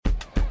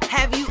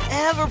Have you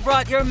ever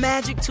brought your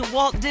magic to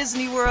Walt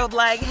Disney World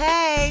like,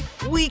 hey,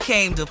 we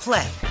came to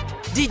play?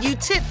 Did you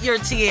tip your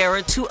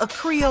tiara to a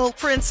Creole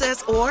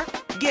princess or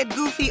get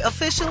goofy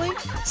officially?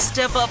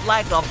 Step up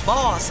like a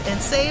boss and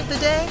save the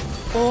day?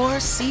 Or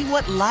see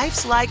what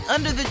life's like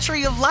under the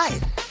tree of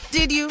life?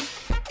 Did you?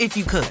 If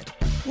you could.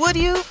 Would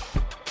you?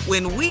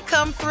 When we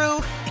come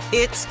through,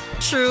 it's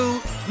true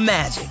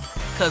magic.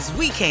 'Cause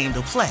we came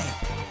to play.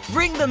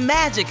 Bring the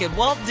magic at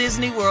Walt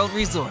Disney World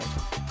Resort.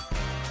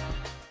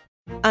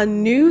 A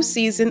new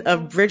season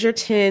of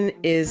Bridgerton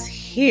is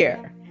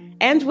here.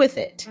 And with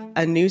it,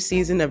 a new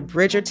season of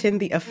Bridgerton,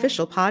 the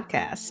official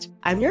podcast.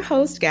 I'm your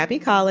host, Gabby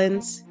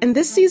Collins, and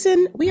this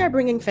season, we are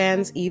bringing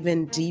fans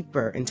even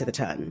deeper into the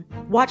ton.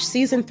 Watch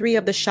season 3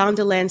 of the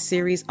Shondaland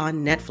series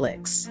on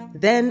Netflix.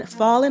 Then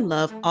fall in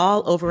love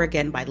all over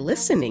again by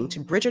listening to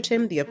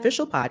Bridgerton, the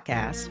official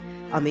podcast,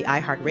 on the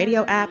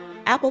iHeartRadio app,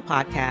 Apple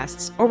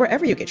Podcasts, or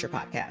wherever you get your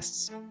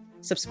podcasts.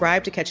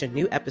 Subscribe to catch a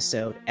new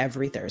episode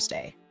every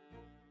Thursday.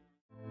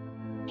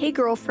 Hey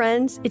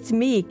girlfriends, it's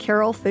me,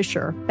 Carol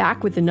Fisher,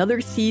 back with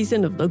another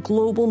season of the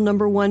global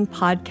 #1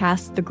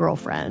 podcast, The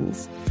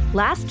Girlfriends.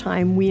 Last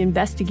time, we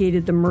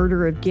investigated the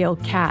murder of Gail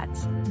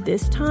Katz.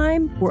 This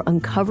time, we're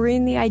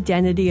uncovering the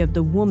identity of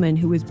the woman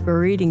who was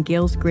buried in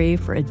Gail's grave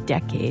for a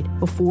decade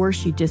before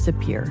she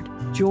disappeared.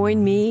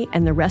 Join me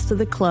and the rest of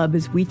the club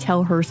as we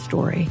tell her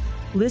story.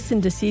 Listen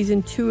to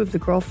Season 2 of The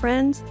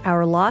Girlfriends,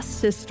 Our Lost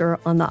Sister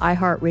on the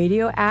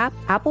iHeartRadio app,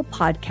 Apple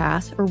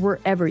Podcasts, or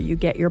wherever you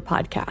get your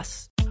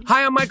podcasts.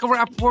 Hi, I'm Michael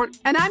Rappaport.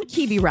 And I'm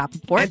Kibi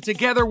Rappaport. And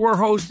together we're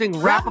hosting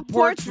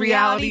Rappaport's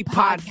Reality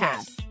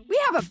Podcast. We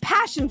have a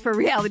passion for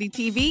reality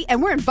TV,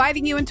 and we're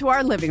inviting you into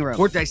our living room.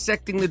 We're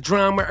dissecting the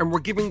drama, and we're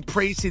giving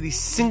praise to the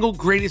single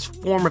greatest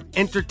form of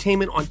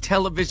entertainment on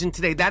television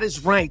today. That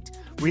is right.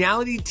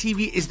 Reality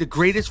TV is the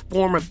greatest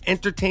form of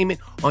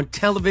entertainment on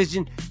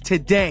television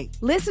today.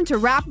 Listen to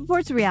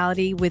Rappaport's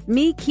Reality with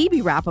me,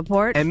 Kibi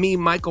Rappaport. And me,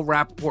 Michael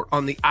Rappaport,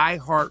 on the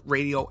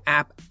iHeartRadio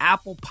app,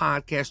 Apple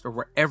Podcast, or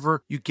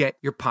wherever you get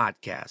your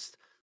podcast.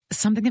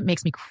 Something that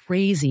makes me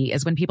crazy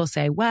is when people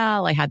say,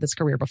 well, I had this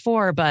career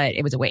before, but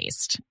it was a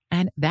waste.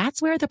 And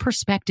that's where the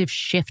perspective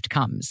shift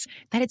comes,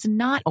 that it's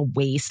not a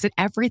waste, that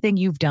everything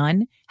you've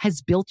done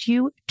has built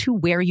you to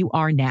where you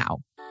are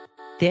now.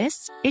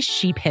 This is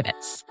She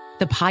Pivots,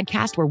 the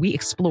podcast where we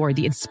explore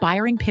the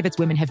inspiring pivots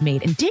women have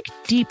made and dig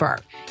deeper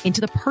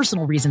into the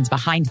personal reasons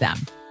behind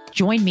them.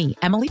 Join me,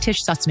 Emily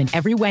Tish Sussman,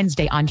 every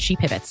Wednesday on She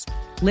Pivots.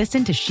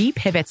 Listen to She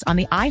Pivots on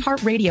the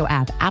iHeartRadio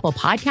app, Apple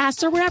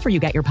Podcasts, or wherever you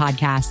get your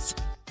podcasts.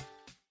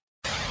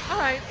 All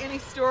right, any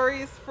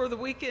stories for the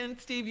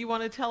weekend, Steve, you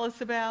want to tell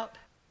us about?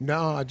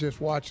 No, I just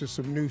watching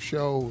some new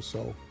shows,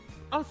 so.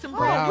 Oh, some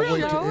But I'll brand new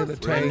wait to shows?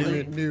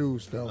 entertainment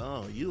news, though.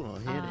 Oh, you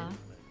on hit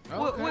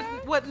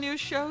it. What new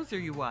shows are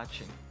you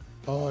watching?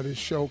 This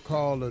show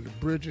called The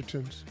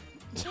Bridgertons.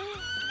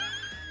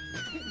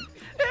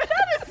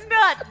 That is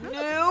not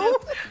new.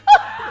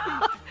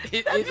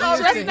 Are you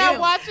just now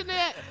watching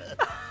it?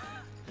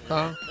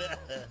 Huh?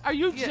 Are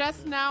you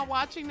just now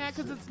watching that?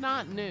 Because it's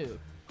not new.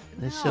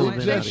 It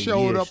just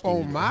showed up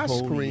on my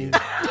screen.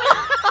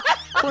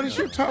 What is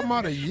you talking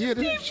about, a year?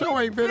 This show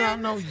ain't been out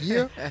no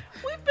year.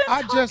 We've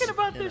been talking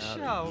about this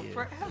show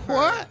forever.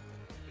 What?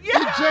 Yes.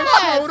 It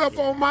just showed up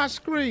on my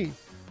screen.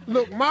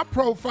 Look, my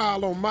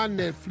profile on my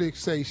Netflix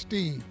say,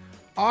 Steve,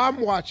 I'm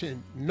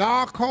watching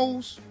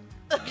Narcos,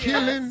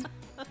 killing,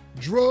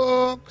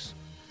 drugs,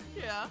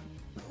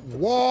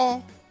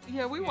 war.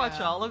 Yeah, we watch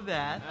all of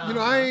that. You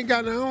know, I ain't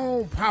got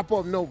no pop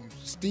up no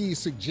Steve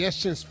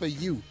suggestions for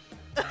you.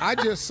 I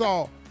just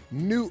saw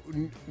new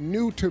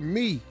to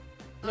me,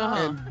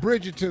 and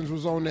Bridgerton's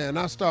was on there, and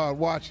I started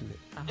watching it.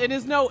 And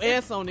there's no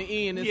S on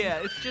the end.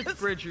 It's just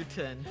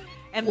Bridgerton.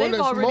 And well, they've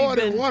there's already more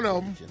been, than one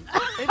of them.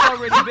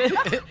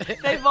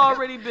 They've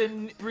already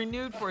been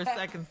renewed for a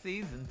second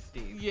season,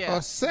 Steve. Yeah.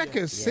 A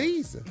second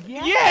season?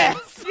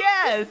 Yes.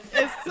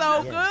 It's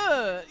so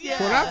good.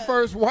 Yeah. When I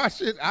first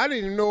watched it, I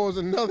didn't even know it was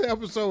another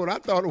episode. I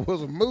thought it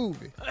was a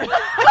movie.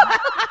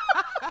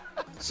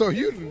 So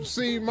you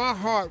see my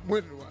heart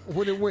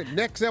when it went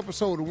next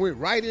episode, it went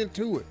right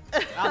into it.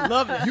 I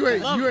love it. You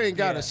ain't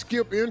got to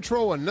skip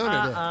intro or none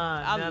of that.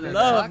 I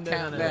love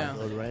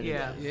countdown.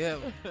 Yeah.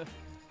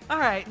 All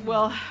right.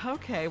 Well,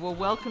 okay. Well,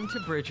 welcome to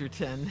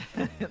Bridgerton.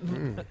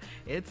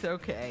 It's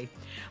okay.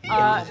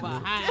 Time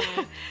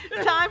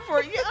for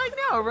I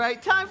know, right?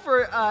 Time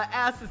for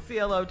Ask the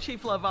CLO,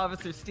 Chief Love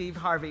Officer Steve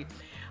Harvey.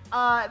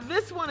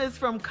 This one is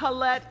from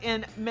Colette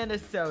in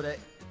Minnesota.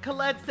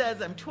 Colette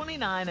says, I'm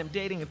 29. I'm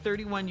dating a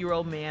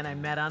 31-year-old man I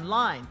met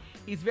online.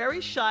 He's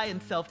very shy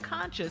and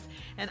self-conscious,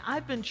 and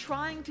I've been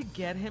trying to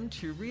get him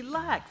to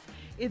relax.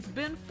 It's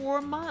been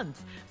 4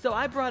 months. So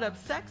I brought up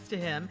sex to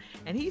him,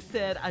 and he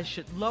said I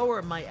should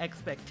lower my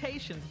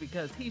expectations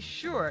because he's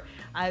sure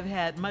I've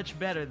had much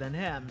better than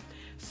him.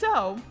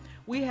 So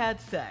we had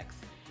sex,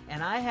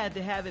 and I had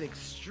to have it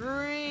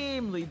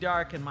extremely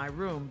dark in my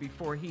room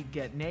before he'd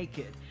get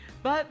naked.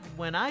 But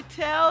when I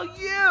tell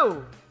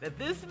you that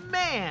this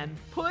man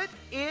put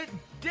it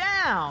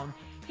down,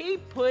 he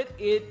put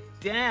it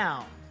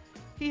down.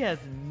 He has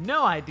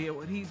no idea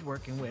what he's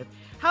working with.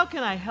 How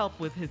can I help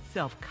with his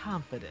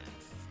self-confidence?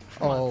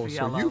 Oh,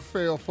 so you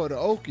fell for the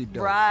okie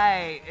doke.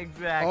 Right,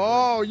 exactly.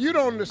 Oh, you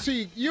don't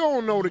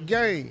know the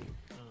game.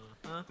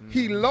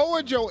 He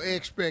lowered your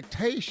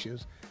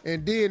expectations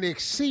and then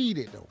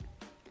exceeded them.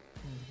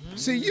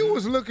 See, you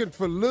was looking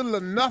for little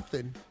or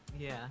nothing.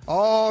 Yeah.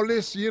 All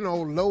this,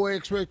 low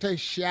expectation,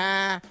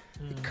 shy,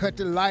 cut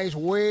the lights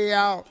way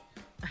out.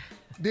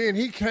 Then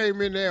he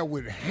came in there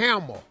with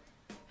hammer.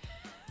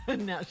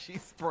 Now she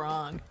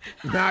sprung.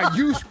 Now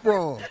you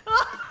sprung.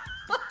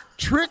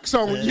 Tricks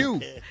on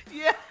you.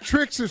 Yeah.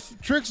 Tricks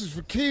is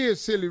for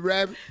kids, silly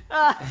rabbit.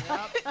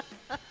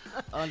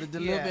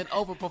 Under-delivered,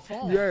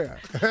 overperformed. Yeah.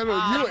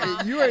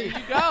 You ain't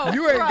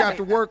got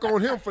to work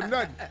on him for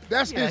nothing.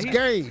 That's his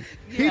game.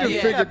 He done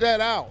figured that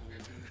out.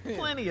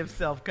 Plenty of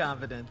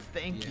self-confidence.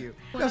 Thank you.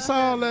 That's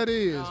all that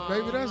is,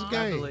 baby. That's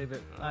game. I believe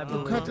it.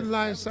 Cut the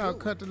lights out,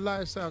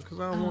 because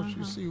I don't want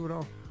you to see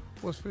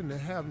what's finna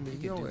happen to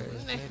your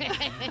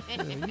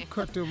ass. You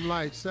cut them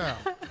lights out.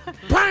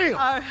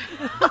 Bam!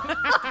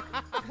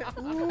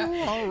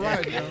 Ooh, all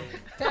right,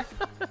 now.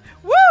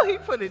 Woo, he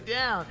put it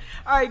down.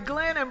 All right,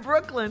 Glenn in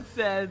Brooklyn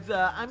says,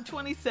 I'm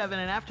 27,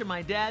 and after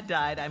my dad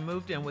died, I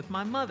moved in with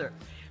my mother.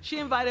 She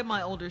invited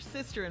my older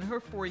sister and her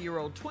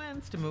 4-year-old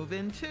twins to move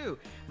in too.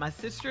 My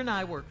sister and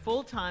I work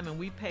full-time and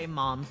we pay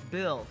mom's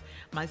bills.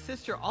 My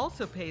sister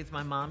also pays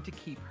my mom to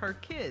keep her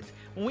kids.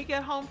 When we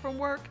get home from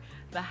work,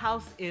 the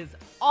house is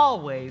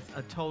always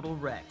a total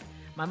wreck.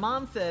 My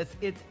mom says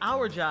it's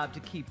our job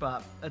to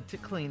to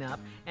clean up,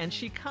 and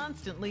she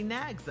constantly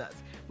nags us.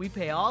 We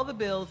pay all the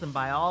bills and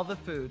buy all the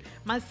food.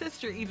 My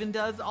sister even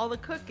does all the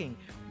cooking.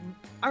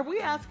 Are we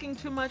asking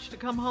too much to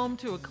come home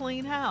to a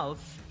clean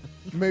house?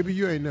 Maybe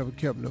you ain't never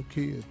kept no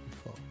kids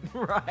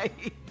before.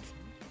 Right.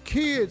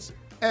 Kids,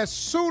 as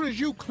soon as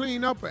you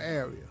clean up an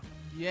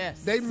area,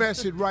 they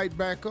mess it right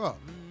back up.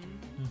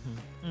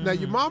 Now,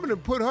 your mama done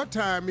put her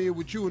time in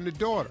with you and the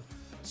daughter.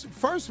 So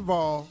first of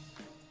all,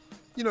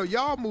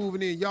 y'all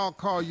moving in, y'all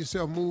call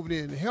yourself moving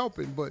in and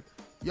helping, but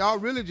y'all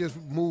really just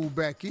moved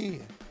back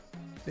in.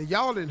 Now,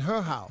 y'all in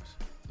her house.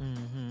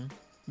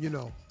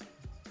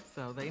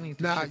 So they need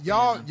to. Now,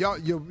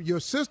 your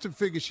sister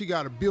figures she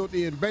got a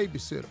built-in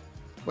babysitter.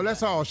 Well,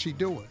 that's all she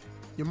doing.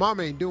 Your mom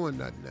ain't doing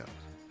nothing else.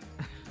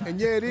 And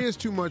it is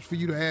too much for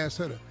you to ask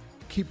her to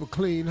keep a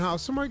clean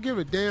house. Somebody give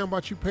a damn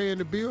about you paying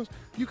the bills.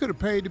 You could have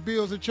paid the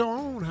bills at your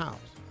own house.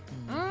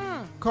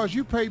 Because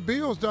you pay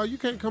bills, dog. You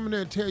can't come in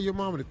there and tell your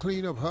mama to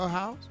clean up her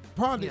house.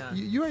 Partly,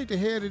 you ain't the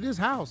head of this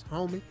house,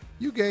 homie.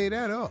 You gave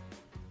that up.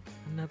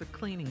 Another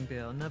cleaning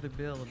bill, another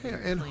bill.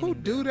 And who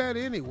do that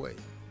anyway?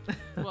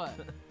 What?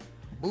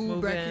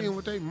 Move back in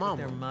with their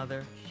mama. With their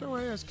mother. Show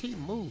ass keep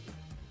moving.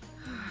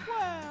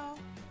 Well,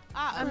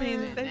 I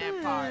mean,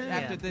 that part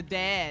after the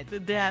dad. The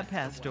dad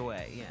passed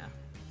away,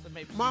 So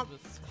maybe Mom. she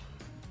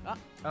was...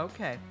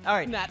 Okay. All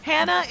right.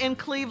 Hannah in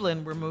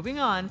Cleveland. We're moving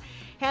on.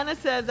 Hannah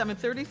says, I'm a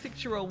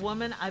 36-year-old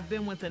woman. I've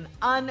been with an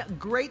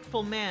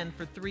ungrateful man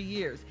for 3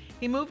 years.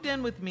 He moved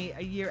in with me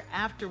a year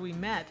after we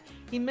met.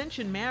 He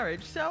mentioned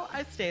marriage, so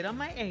I stayed on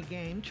my A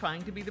game,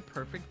 trying to be the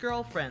perfect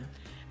girlfriend.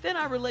 Then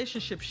our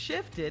relationship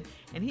shifted,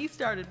 and he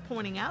started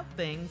pointing out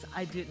things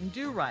I didn't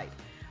do right,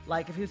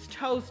 like if his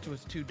toast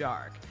was too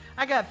dark.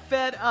 I got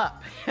fed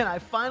up, and I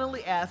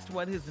finally asked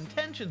what his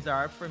intentions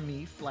are for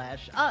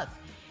me/us.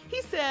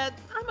 He said,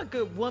 I'm a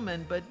good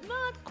woman, but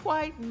not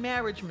quite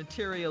marriage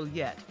material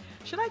yet.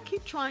 Should I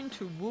keep trying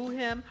to woo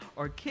him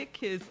or kick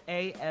his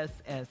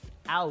ass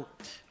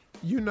out?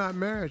 You're not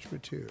marriage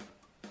material.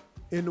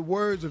 In the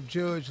words of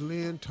Judge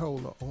Lynn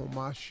Toler on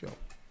my show,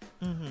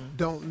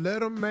 don't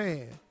let a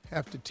man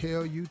have to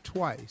tell you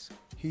twice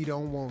he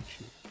don't want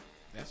you.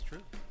 That's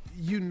true.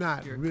 You're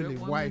not really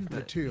wife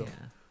material.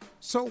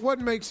 So what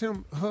makes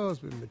him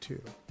husband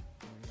material?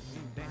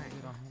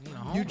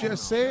 You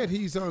just said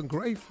he's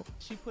ungrateful.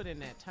 She put in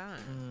that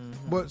time.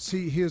 But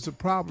see, here's the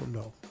problem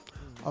though.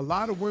 A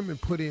lot of women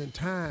put in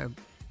time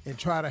and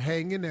try to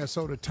hang in there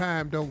so the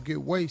time don't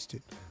get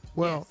wasted.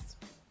 Well,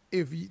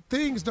 if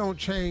things don't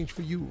change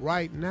for you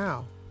right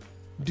now,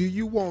 do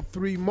you want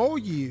 3 more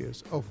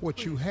years of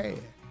what you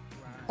had?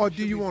 Or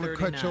do you want to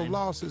cut your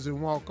losses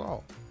and walk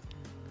off?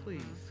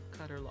 Please,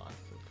 cut her losses.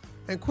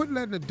 And quit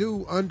letting the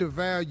dude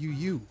undervalue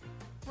you.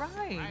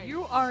 Right.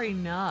 You are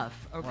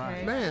enough, okay?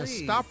 Right. Man,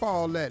 please. Stop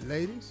all that,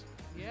 ladies.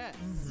 Yes.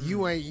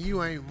 You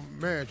ain't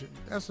married.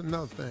 That's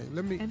another thing.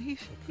 And he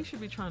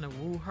should be trying to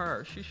woo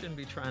her. She shouldn't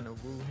be trying to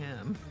woo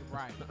him.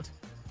 Right.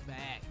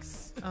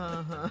 Facts.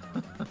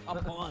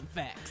 Upon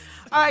facts.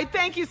 All right,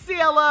 thank you,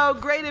 CLO.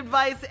 Great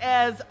advice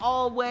as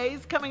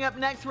always. Coming up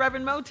next,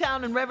 Reverend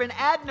Motown and Reverend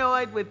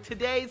Adnoid with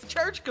today's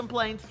church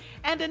complaints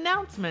and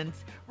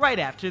announcements right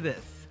after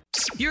this.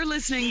 You're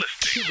listening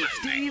to the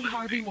Steve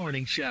Harvey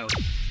Morning Show.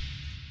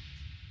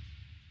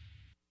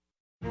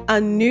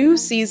 A new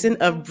season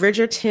of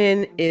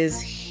Bridgerton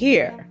is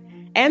here.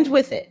 And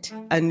with it,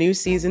 a new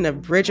season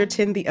of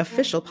Bridgerton, the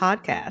official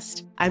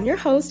podcast. I'm your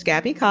host,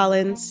 Gabby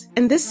Collins,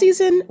 and this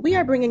season, we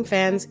are bringing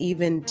fans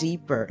even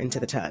deeper into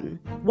the ton.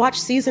 Watch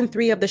season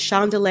 3 of the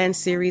Shondaland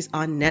series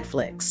on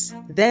Netflix.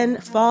 Then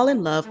fall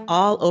in love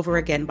all over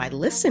again by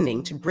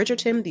listening to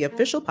Bridgerton, the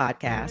official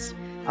podcast,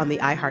 on the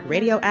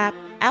iHeartRadio app,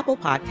 Apple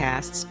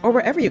Podcasts, or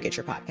wherever you get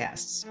your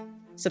podcasts.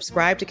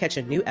 Subscribe to catch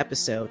a new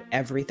episode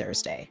every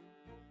Thursday.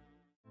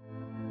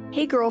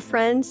 Hey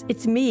girlfriends,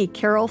 it's me,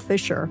 Carol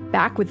Fisher,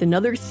 back with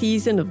another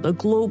season of the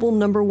global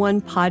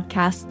 #1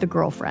 podcast, The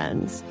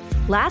Girlfriends.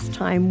 Last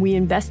time, we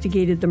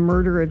investigated the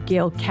murder of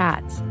Gail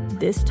Katz.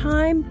 This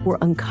time, we're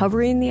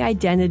uncovering the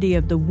identity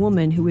of the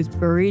woman who was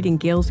buried in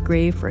Gail's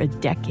grave for a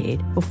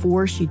decade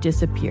before she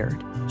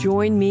disappeared.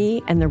 Join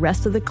me and the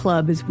rest of the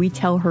club as we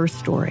tell her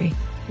story.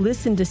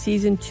 Listen to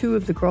Season 2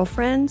 of The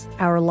Girlfriends,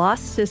 Our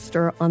Lost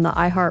Sister on the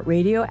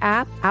iHeartRadio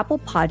app, Apple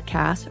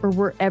Podcasts, or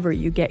wherever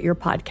you get your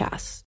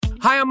podcasts.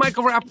 Hi, I'm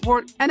Michael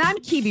Rappaport. And I'm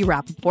Kibi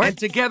Rappaport. And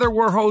together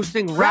we're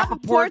hosting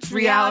Rappaport's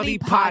Reality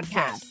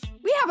Podcast.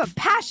 We have a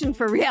passion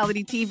for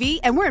reality TV,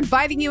 and we're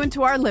inviting you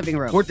into our living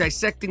room. We're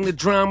dissecting the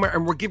drama,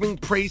 and we're giving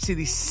praise to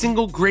the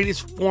single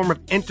greatest form of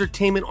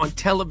entertainment on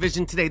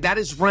television today. That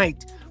is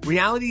right.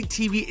 Reality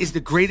TV is the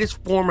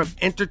greatest form of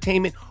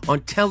entertainment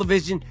on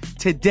television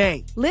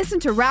today. Listen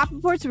to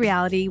Rappaport's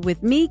Reality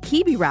with me,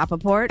 Kibi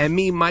Rappaport. And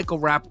me, Michael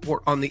Rappaport,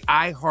 on the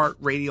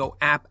iHeartRadio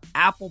app,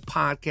 Apple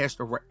Podcast,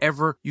 or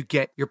wherever you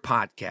get your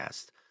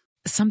podcast.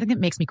 Something that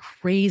makes me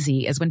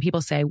crazy is when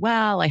people say,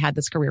 well, I had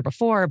this career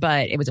before,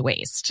 but it was a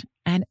waste.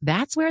 And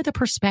that's where the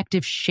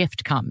perspective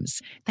shift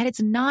comes, that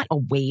it's not a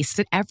waste,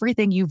 that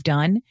everything you've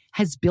done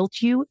has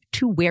built you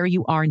to where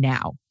you are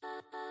now.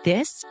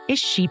 This is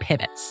She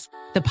Pivots,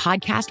 the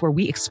podcast where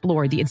we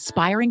explore the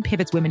inspiring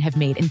pivots women have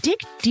made and dig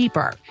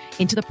deeper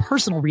into the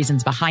personal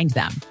reasons behind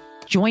them.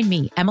 Join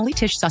me, Emily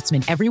Tish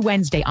Sussman, every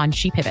Wednesday on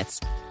She Pivots.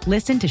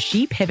 Listen to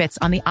She Pivots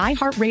on the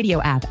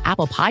iHeartRadio app,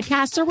 Apple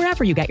Podcasts, or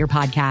wherever you get your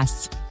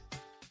podcasts.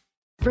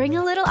 Bring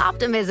a little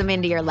optimism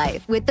into your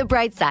life with The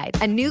Bright Side,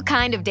 a new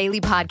kind of daily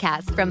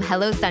podcast from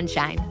Hello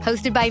Sunshine,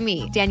 hosted by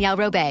me, Danielle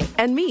Robay.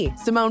 And me,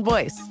 Simone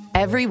Boyce.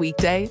 Every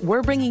weekday,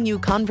 we're bringing you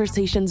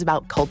conversations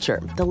about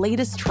culture, the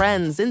latest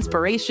trends,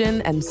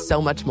 inspiration, and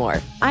so much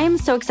more. I am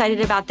so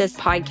excited about this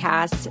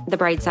podcast, The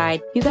Bright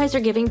Side. You guys are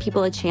giving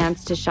people a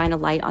chance to shine a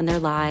light on their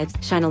lives,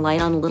 shine a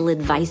light on a little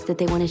advice that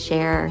they want to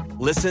share.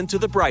 Listen to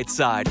The Bright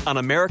Side on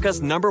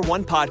America's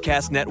 #1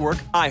 podcast network,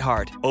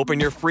 iHeart. Open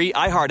your free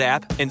iHeart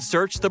app and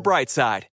search The Bright Side.